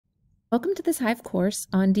Welcome to this Hive course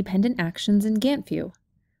on dependent actions in Gantt view.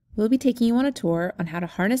 We'll be taking you on a tour on how to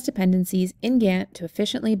harness dependencies in Gantt to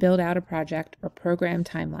efficiently build out a project or program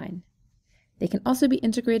timeline. They can also be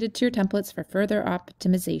integrated to your templates for further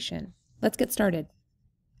optimization. Let's get started.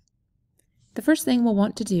 The first thing we'll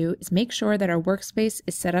want to do is make sure that our workspace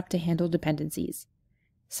is set up to handle dependencies.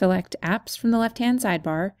 Select Apps from the left-hand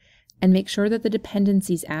sidebar and make sure that the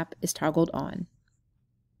Dependencies app is toggled on.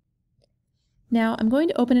 Now I'm going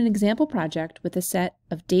to open an example project with a set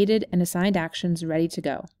of dated and assigned actions ready to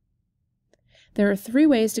go. There are three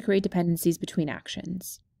ways to create dependencies between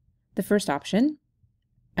actions. The first option,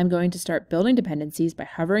 I'm going to start building dependencies by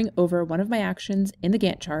hovering over one of my actions in the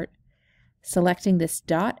Gantt chart, selecting this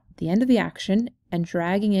dot at the end of the action and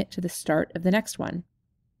dragging it to the start of the next one.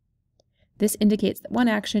 This indicates that one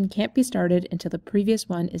action can't be started until the previous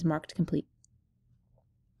one is marked complete.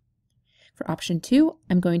 For option 2,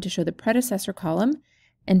 I'm going to show the predecessor column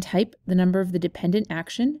and type the number of the dependent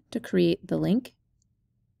action to create the link.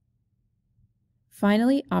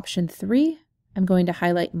 Finally, option 3, I'm going to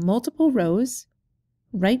highlight multiple rows,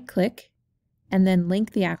 right-click, and then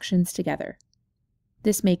link the actions together.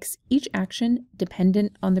 This makes each action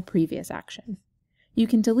dependent on the previous action. You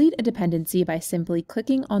can delete a dependency by simply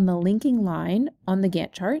clicking on the linking line on the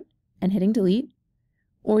Gantt chart and hitting delete,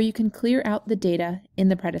 or you can clear out the data in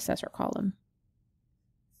the predecessor column.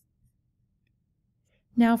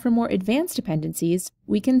 Now for more advanced dependencies,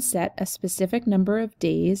 we can set a specific number of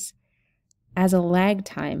days as a lag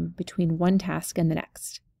time between one task and the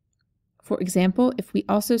next. For example, if we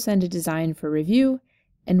also send a design for review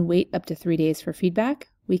and wait up to 3 days for feedback,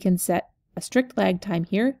 we can set a strict lag time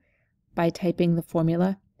here by typing the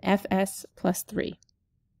formula fs plus 3.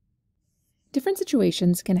 Different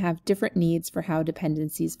situations can have different needs for how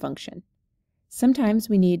dependencies function. Sometimes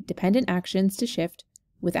we need dependent actions to shift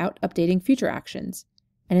without updating future actions,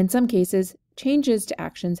 and in some cases, changes to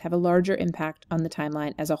actions have a larger impact on the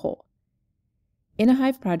timeline as a whole. In a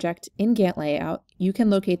Hive project in Gantt layout, you can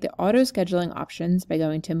locate the auto-scheduling options by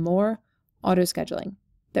going to More, Auto-scheduling.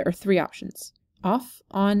 There are 3 options: Off,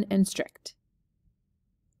 On, and Strict.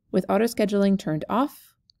 With auto-scheduling turned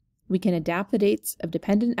off, we can adapt the dates of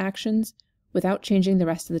dependent actions without changing the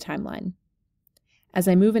rest of the timeline. As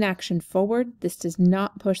I move an action forward, this does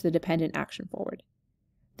not push the dependent action forward.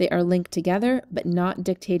 They are linked together, but not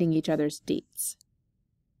dictating each other's dates.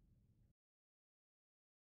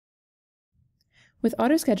 With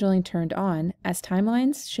auto-scheduling turned on, as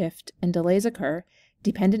timelines shift and delays occur,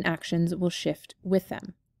 dependent actions will shift with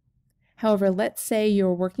them. However, let's say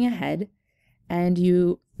you're working ahead and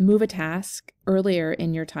you move a task earlier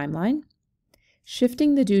in your timeline.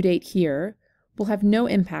 Shifting the due date here will have no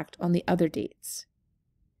impact on the other dates.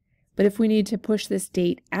 But if we need to push this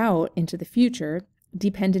date out into the future,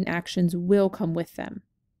 dependent actions will come with them.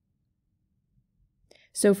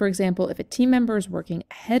 So for example, if a team member is working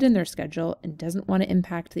ahead in their schedule and doesn't want to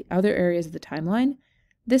impact the other areas of the timeline,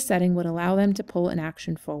 this setting would allow them to pull an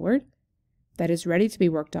action forward that is ready to be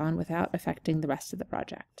worked on without affecting the rest of the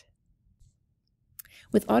project.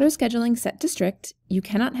 With auto-scheduling set to strict, you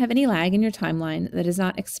cannot have any lag in your timeline that is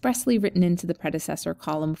not expressly written into the predecessor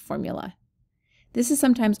column formula. This is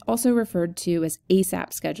sometimes also referred to as ASAP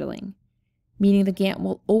scheduling, meaning the Gantt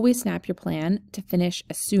will always snap your plan to finish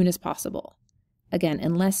as soon as possible. Again,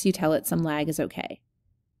 unless you tell it some lag is okay.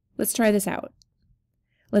 Let's try this out.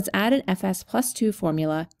 Let's add an fs plus 2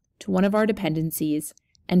 formula to one of our dependencies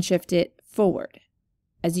and shift it forward.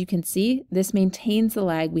 As you can see, this maintains the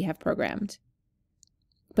lag we have programmed.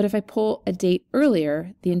 But if I pull a date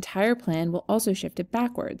earlier, the entire plan will also shift it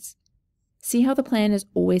backwards. See how the plan is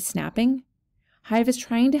always snapping? Hive is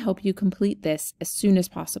trying to help you complete this as soon as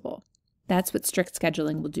possible. That's what strict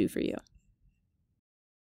scheduling will do for you.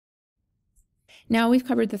 Now we've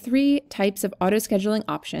covered the 3 types of auto-scheduling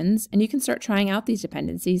options, and you can start trying out these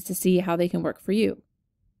dependencies to see how they can work for you.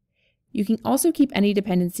 You can also keep any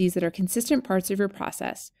dependencies that are consistent parts of your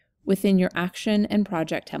process within your action and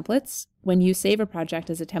project templates when you save a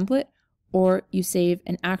project as a template or you save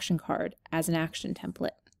an action card as an action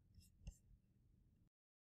template.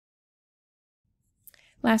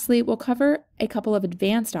 Lastly, we'll cover a couple of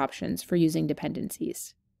advanced options for using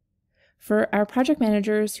dependencies. For our project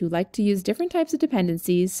managers who like to use different types of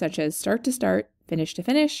dependencies such as start to start, finish to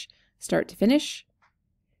finish, start to finish,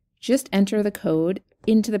 just enter the code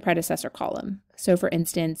into the predecessor column. So for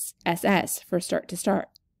instance, SS for start to start.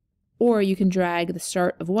 Or you can drag the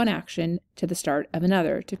start of one action to the start of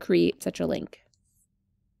another to create such a link.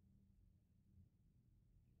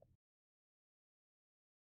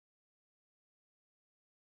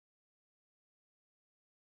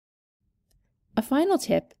 A final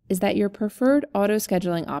tip is that your preferred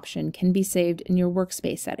auto-scheduling option can be saved in your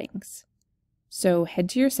workspace settings. So head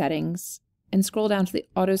to your settings and scroll down to the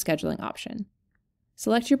auto-scheduling option.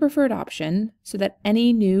 Select your preferred option so that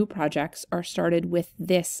any new projects are started with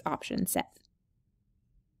this option set.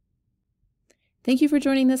 Thank you for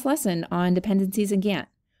joining this lesson on dependencies in Gantt.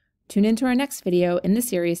 Tune into our next video in the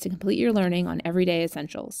series to complete your learning on everyday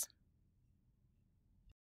essentials.